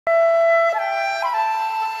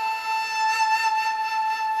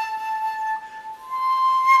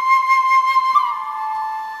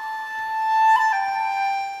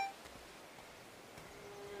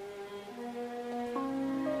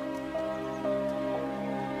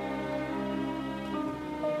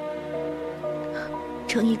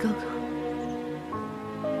成毅哥哥，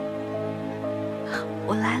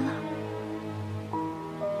我来了。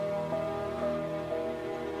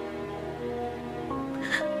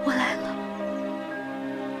我来了。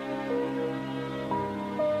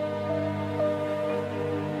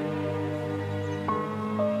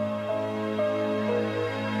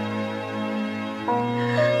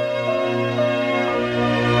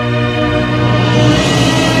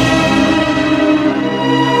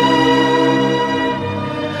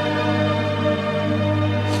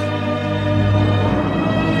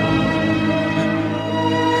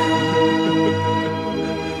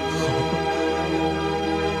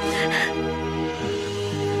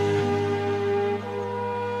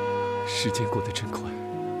时间过得真快，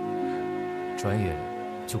转眼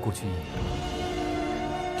就过去1年了。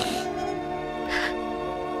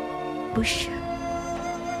不是，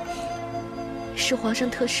是皇上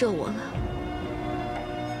特赦我了，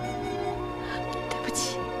对不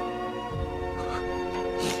起。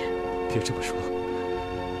别这么说，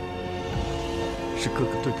是哥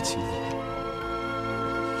哥对不起你，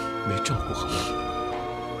没照顾好你。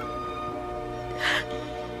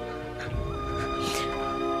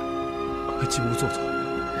 进屋坐坐，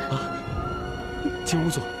啊，进屋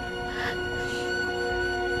坐。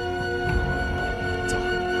走。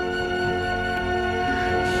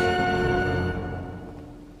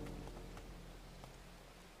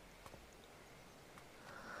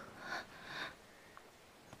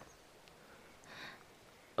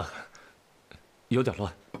有点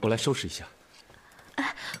乱，我来收拾一下。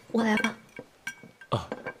哎，我来吧。啊，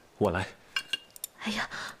我来。哎呀，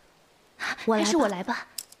还是我来吧。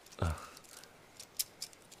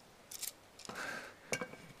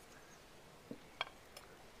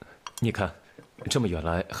 你看，这么远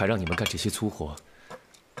来还让你们干这些粗活，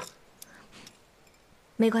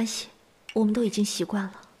没关系，我们都已经习惯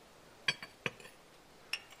了。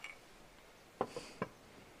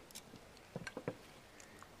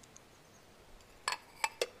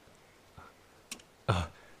啊，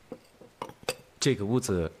这个屋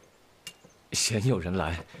子鲜有人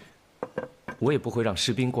来，我也不会让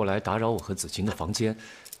士兵过来打扰我和子晴的房间，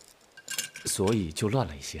所以就乱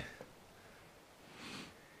了一些。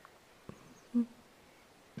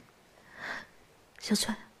 小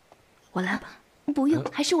翠，我来吧。不用，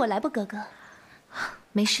还是我来吧，哥哥。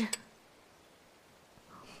没事。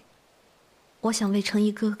我想为成毅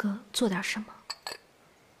哥哥做点什么。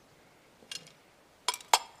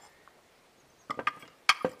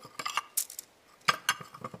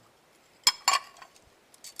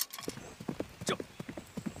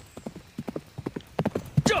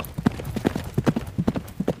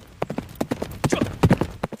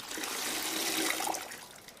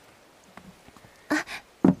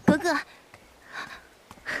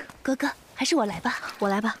哥哥，还是我来吧。我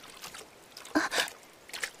来吧。啊，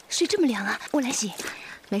水这么凉啊，我来洗。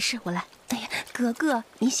没事，我来。哎呀，哥哥，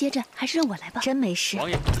您歇着，还是让我来吧。真没事。王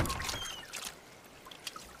爷，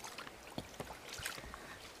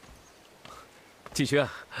季轩，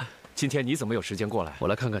今天你怎么有时间过来？我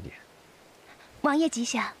来看看你。王爷吉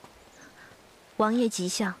祥。王爷吉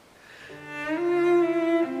祥。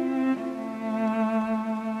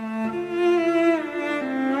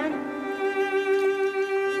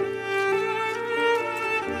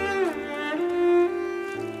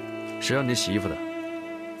 谁让你洗衣服的？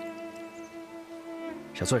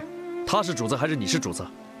小翠，他是主子还是你是主子？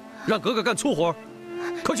让格格干粗活，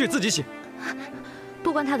快去自己洗。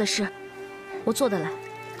不关他的事，我做得来。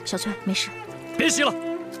小翠，没事。别洗了。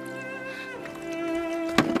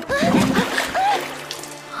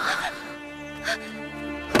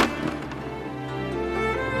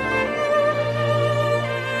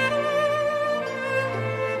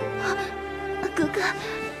格格。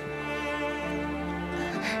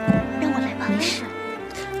 没事，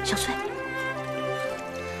小翠。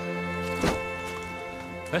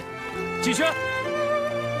哎，季轩，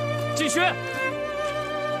季轩，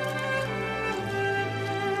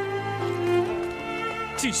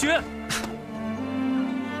季轩，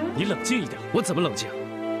你冷静一点。我怎么冷静？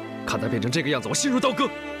看他变成这个样子，我心如刀割。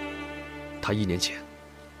他1年前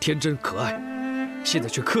天真可爱，现在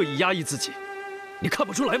却刻意压抑自己，你看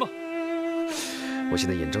不出来吗？ 我现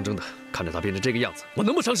在眼睁睁的看着他变成这个样子，我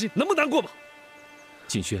能不伤心，能不难过吗？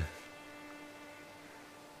静轩，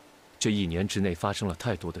这1年之内发生了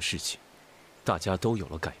太多的事情，大家都有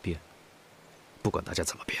了改变。不管大家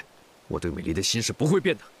怎么变，我对美丽的心是不会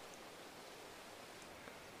变的。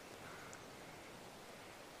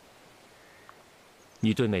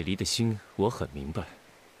你对美丽的心，我很明白。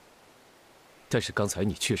但是刚才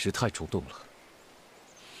你确实太冲动了。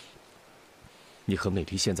你和美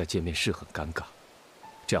丽现在见面是很尴尬。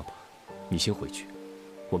 这样吧，你先回去，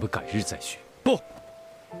我们改日再叙。不，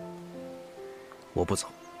我不走，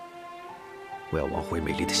我要挽回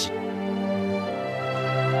美丽的心。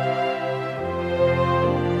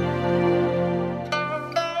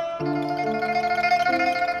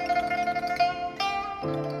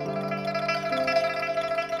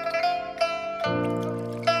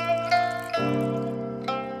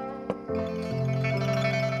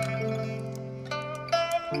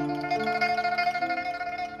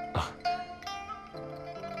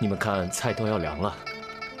你们看，菜都要凉了，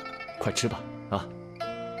快吃吧！啊，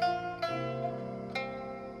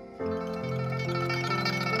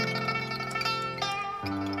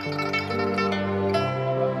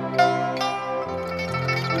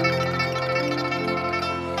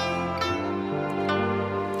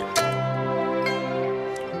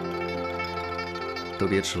都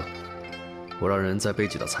别吃了，我让人再备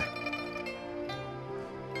几道菜。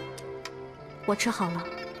我吃好了，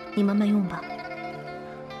你们慢用吧。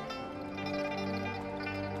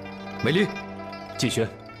 美丽，季轩，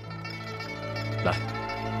来，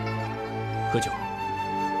喝酒。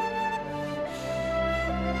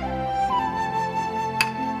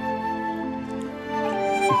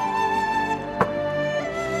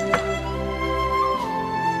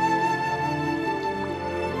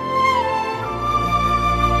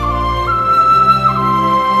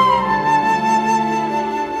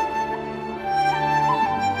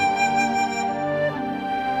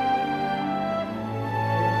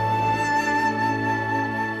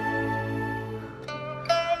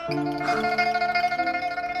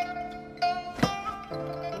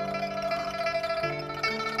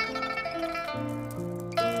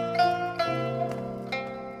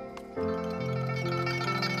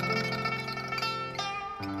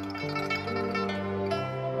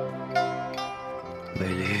美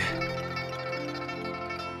丽，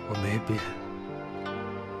我没变，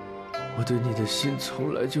我对你的心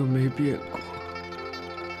从来就没变过。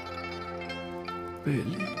美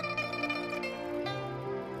丽，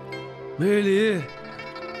美丽，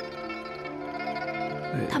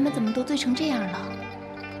他们怎么都醉成这样了？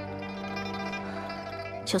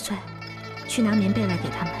小翠，去拿棉被来给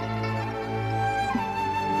他们。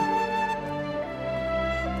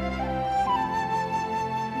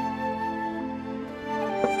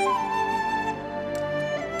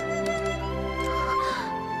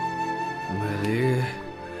 美丽，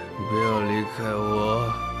不要离开我，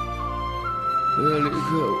不要离开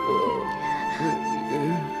我，美丽。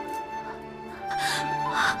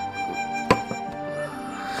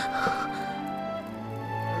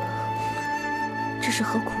这是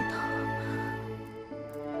何苦呢？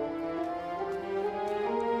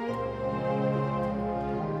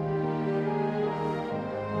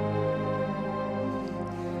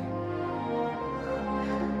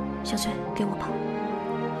小翠，给我吧。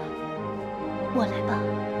 我来吧。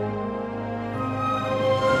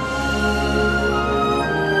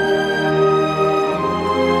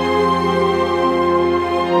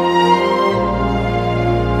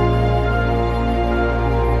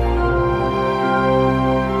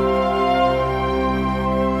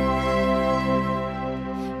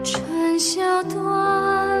春宵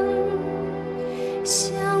短，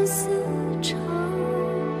相思长，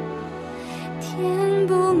填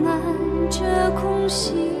不满这空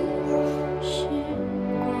隙。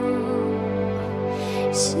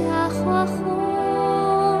 夏花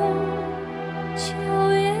红，秋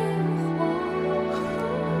叶黄，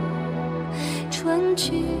春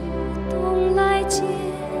去冬来皆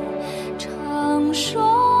成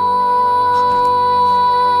双。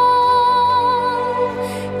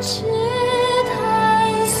只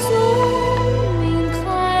叹宿命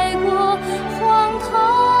太过荒唐，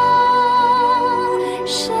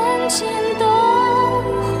深情都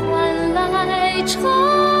换来惆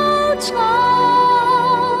怅。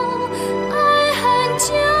 纠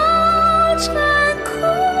缠，苦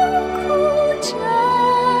苦挣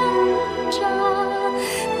扎，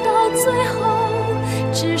到最后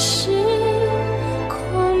只是空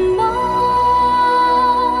梦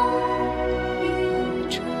一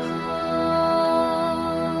场。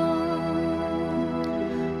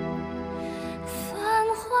繁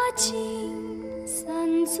华尽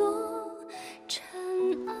散作尘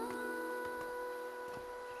埃。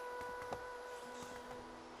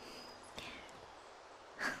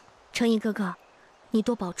 成毅哥哥，你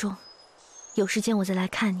多保重，有时间我再来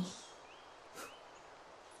看你。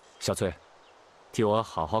小翠，替我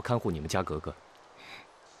好好看护你们家格格。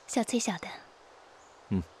小翠晓得。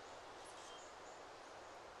嗯。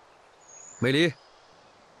美丽，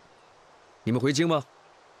你们回京吗？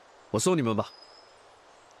我送你们吧。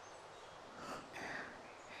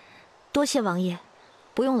多谢王爷，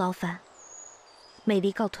不用劳烦。美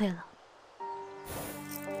璃告退了。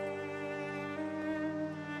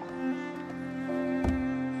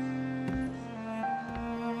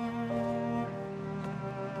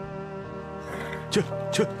去！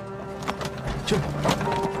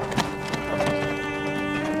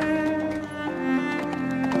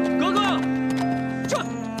格格，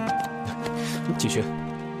这季轩，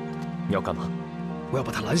你要干嘛？我要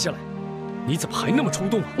把他拦下来。你怎么还那么冲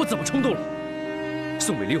动啊？我怎么冲动了？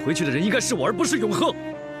送美璃回去的人应该是我，而不是永鹤。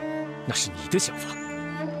那是你的想法。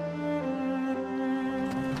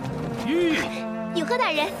永鹤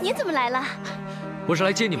大人，您怎么来了？我是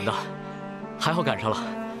来接你们的，还好赶上了。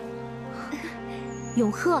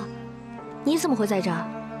永鹤，你怎么会在这儿？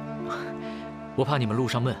我怕你们路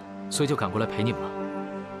上闷，所以就赶过来陪你们了。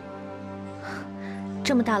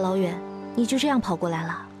这么大老远，你就这样跑过来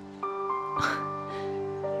了？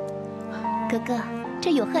格格，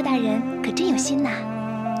这永鹤大人可真有心呐。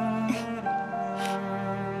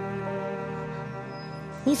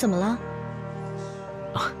你怎么了？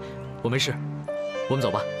啊，我没事，我们走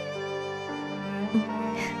吧。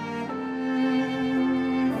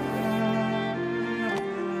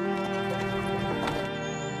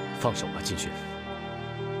放手吧，靖轩。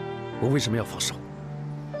我为什么要放手？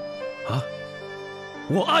啊？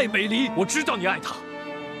我爱美璃，我知道你爱她，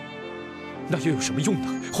那又有什么用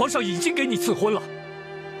呢？皇上已经给你赐婚了。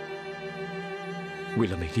为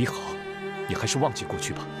了美璃好，你还是忘记过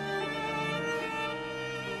去吧。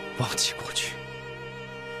忘记过去？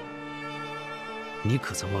你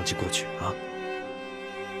可曾忘记过去啊？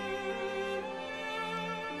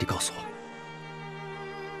你告诉我，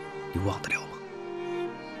你忘得了吗？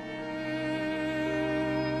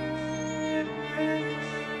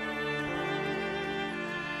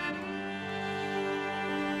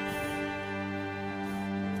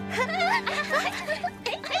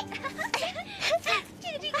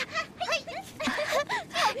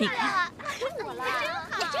你看，怎么了？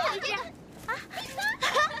你这有一只啊！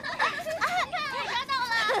抓到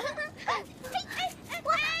了！我在那儿，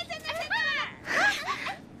在那儿！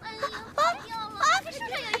这树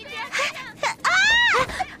上有一只！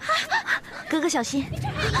哥哥小心！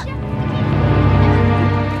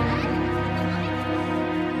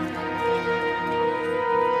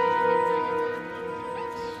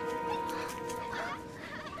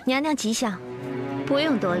娘娘吉祥。不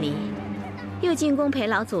用多礼，又进宫陪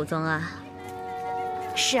老祖宗啊。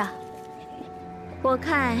是啊，我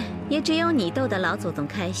看也只有你逗得老祖宗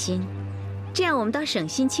开心，这样我们倒省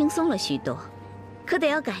心轻松了许多。可得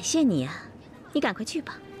要感谢你啊，你赶快去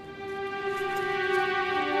吧。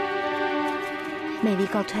美璃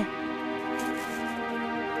告退。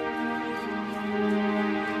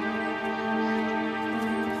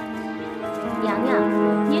娘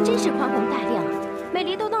娘，您真是宽宏大量，美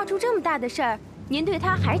璃都闹出这么大的事儿，您对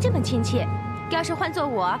她还这么亲切。要是换做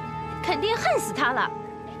我，肯定恨死她了。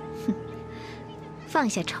哼，放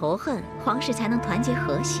下仇恨，皇室才能团结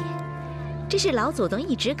和谐，这是老祖宗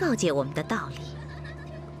一直告诫我们的道理。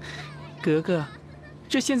格格，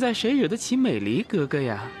这现在谁惹得起美璃格格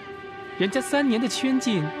呀？人家3年的圈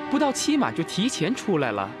禁，不到期满就提前出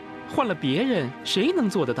来了，换了别人谁能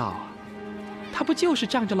做得到啊？她不就是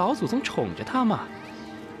仗着老祖宗宠着她吗？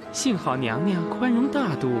幸好娘娘宽容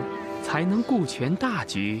大度，才能顾全大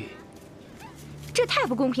局。这太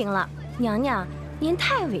不公平了，娘娘，您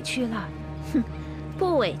太委屈了。哼，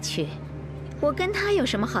不委屈，我跟她有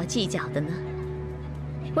什么好计较的呢？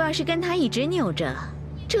我要是跟她一直拗着，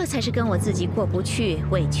这才是跟我自己过不去，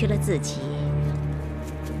委屈了自己。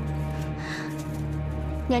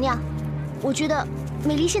娘娘，我觉得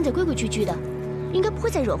美璃现在规规矩矩的，应该不会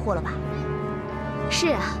再惹祸了吧？是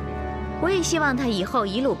啊，我也希望她以后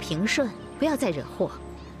一路平顺，不要再惹祸，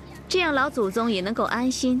这样老祖宗也能够安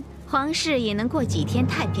心，皇室也能过几天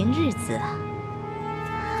太平日子啊。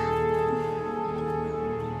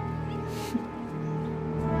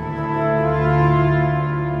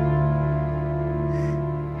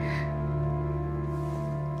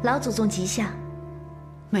老祖宗吉祥。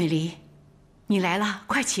美璃，你来了，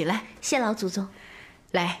快起来。谢老祖宗。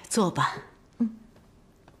来，坐吧。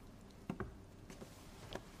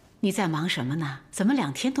你在忙什么呢？怎么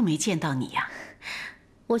2天都没见到你呀？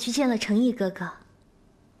我去见了诚意哥哥。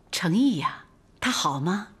诚意呀，他好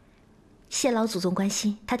吗？谢老祖宗关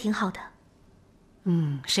心，他挺好的。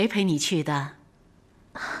谁陪你去的？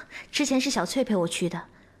之前是小翠陪我去的。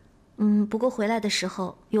不过回来的时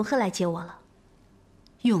候，永鹤来接我了。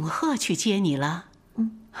永鹤去接你了？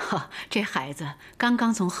这孩子刚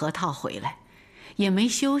刚从河套回来，也没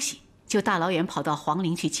休息，就大老远跑到皇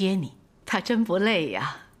陵去接你，他真不累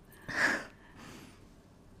呀。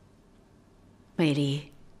美璃，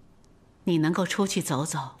你能够出去走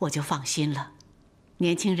走，我就放心了。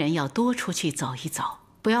年轻人要多出去走一走，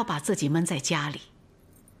不要把自己闷在家里。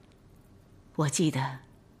我记得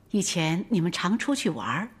以前你们常出去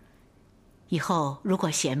玩，以后如果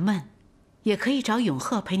嫌闷，也可以找永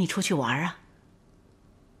鹤陪你出去玩啊。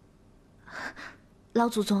老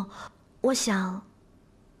祖宗，我想……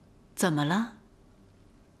怎么了？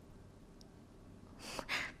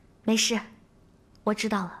没事，我知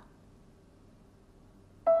道了。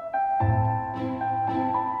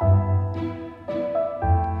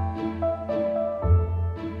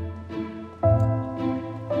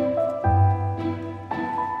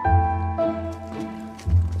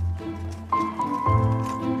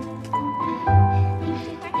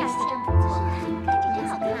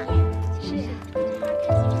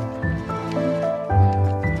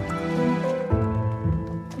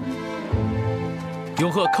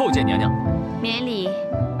永鹤叩见娘娘。免礼。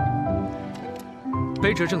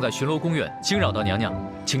卑职正在巡逻宫院，惊扰到娘娘，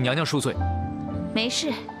请娘娘恕罪。没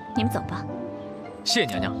事，你们走吧。谢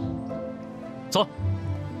娘娘。走。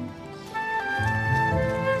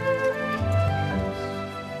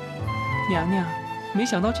娘娘，没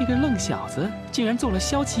想到这个愣小子竟然做了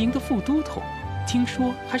骁骑营的副都统，听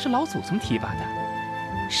说还是老祖宗提拔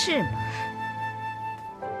的。是吗？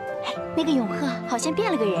那个永鹤好像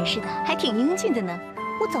变了个人似的，还挺英俊的呢。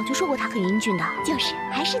我早就说过他很英俊的。就是，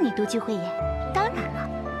还是你独具慧眼。当然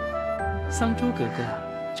了。桑珠哥哥，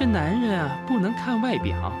这男人啊，不能看外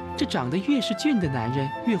表，这长得越是俊的男人，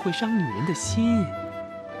越会伤女人的心。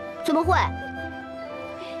怎么会？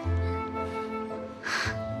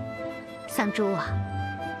桑珠啊，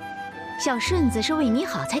小顺子是为你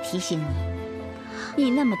好才提醒你。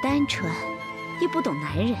你那么单纯，也不懂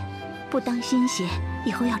男人，不当心些，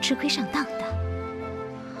以后要吃亏上当的。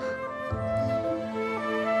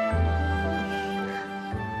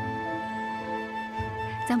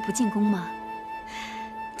咱不进宫吗？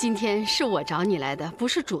今天是我找你来的，不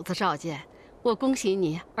是主子召见。我恭喜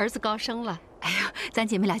你，儿子高升了。哎呦，咱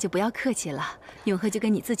姐妹俩就不要客气了。永鹤就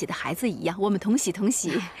跟你自己的孩子一样，我们同喜同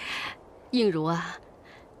喜。映如啊，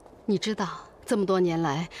你知道这么多年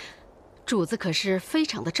来，主子可是非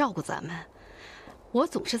常的照顾咱们。我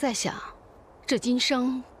总是在想，这今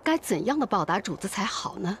生该怎样的报答主子才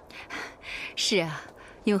好呢？是啊，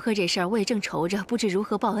永鹤这事儿我也正愁着，不知如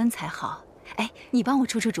何报恩才好。哎，你帮我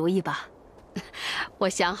出出主意吧。我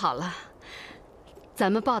想好了，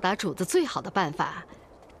咱们报答主子最好的办法，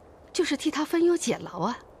就是替他分忧解劳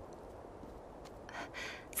啊。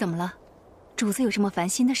怎么了？主子有什么烦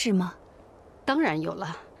心的事吗？当然有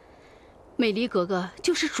了。美璃格格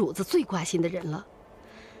就是主子最挂心的人了。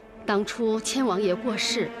当初千王爷过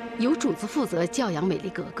世，由主子负责教养美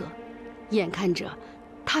璃格格，眼看着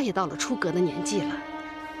她也到了出阁的年纪了，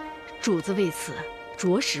主子为此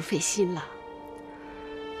着实费心了。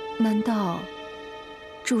难道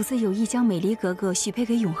主子有意将美璃格格许配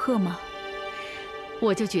给永鹤吗？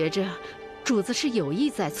我就觉着主子是有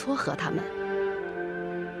意在撮合他们。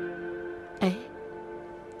哎，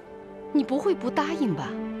你不会不答应吧？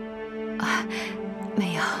啊，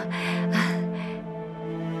没有。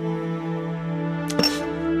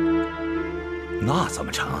那怎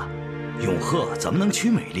么成啊？永鹤怎么能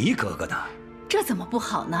娶美璃格格呢？这怎么不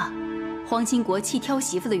好呢？皇亲国戚挑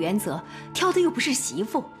媳妇的原则，挑的又不是媳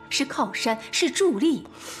妇，是靠山，是助力。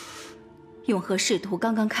永和仕途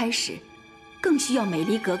刚刚开始，更需要美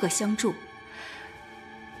璃格格相助。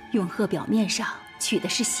永和表面上娶的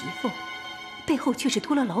是媳妇，背后却是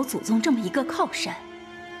托了老祖宗这么一个靠山，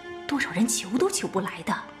多少人求都求不来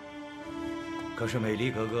的。可是美璃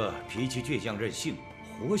格格脾气倔强任性，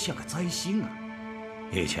活像个灾星啊！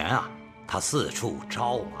以前啊，她四处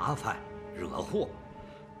招麻烦、惹祸。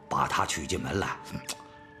把他娶进门来，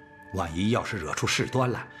万一要是惹出事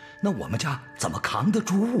端来，那我们家怎么扛得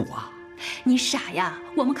住啊？你傻呀！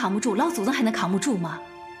我们扛不住，老祖宗还能扛不住吗？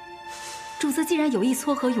主子既然有意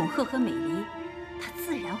撮合永鹤和美璃，他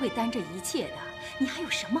自然会担这一切的。你还有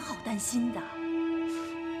什么好担心的？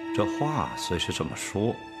这话虽是这么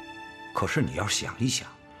说，可是你要想一想，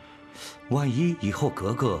万一以后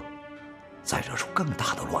格格再惹出更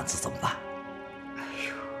大的乱子怎么办？哎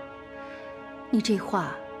呦，你这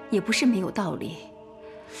话也不是没有道理。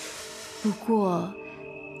不过，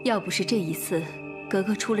要不是这一次格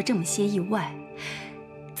格出了这么些意外，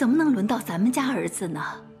怎么能轮到咱们家儿子呢？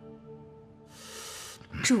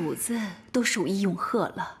主子都属意永鹤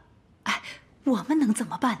了，哎，我们能怎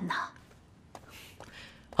么办呢？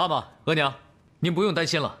阿玛、额娘，您不用担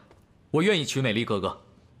心了，我愿意娶美璃格格。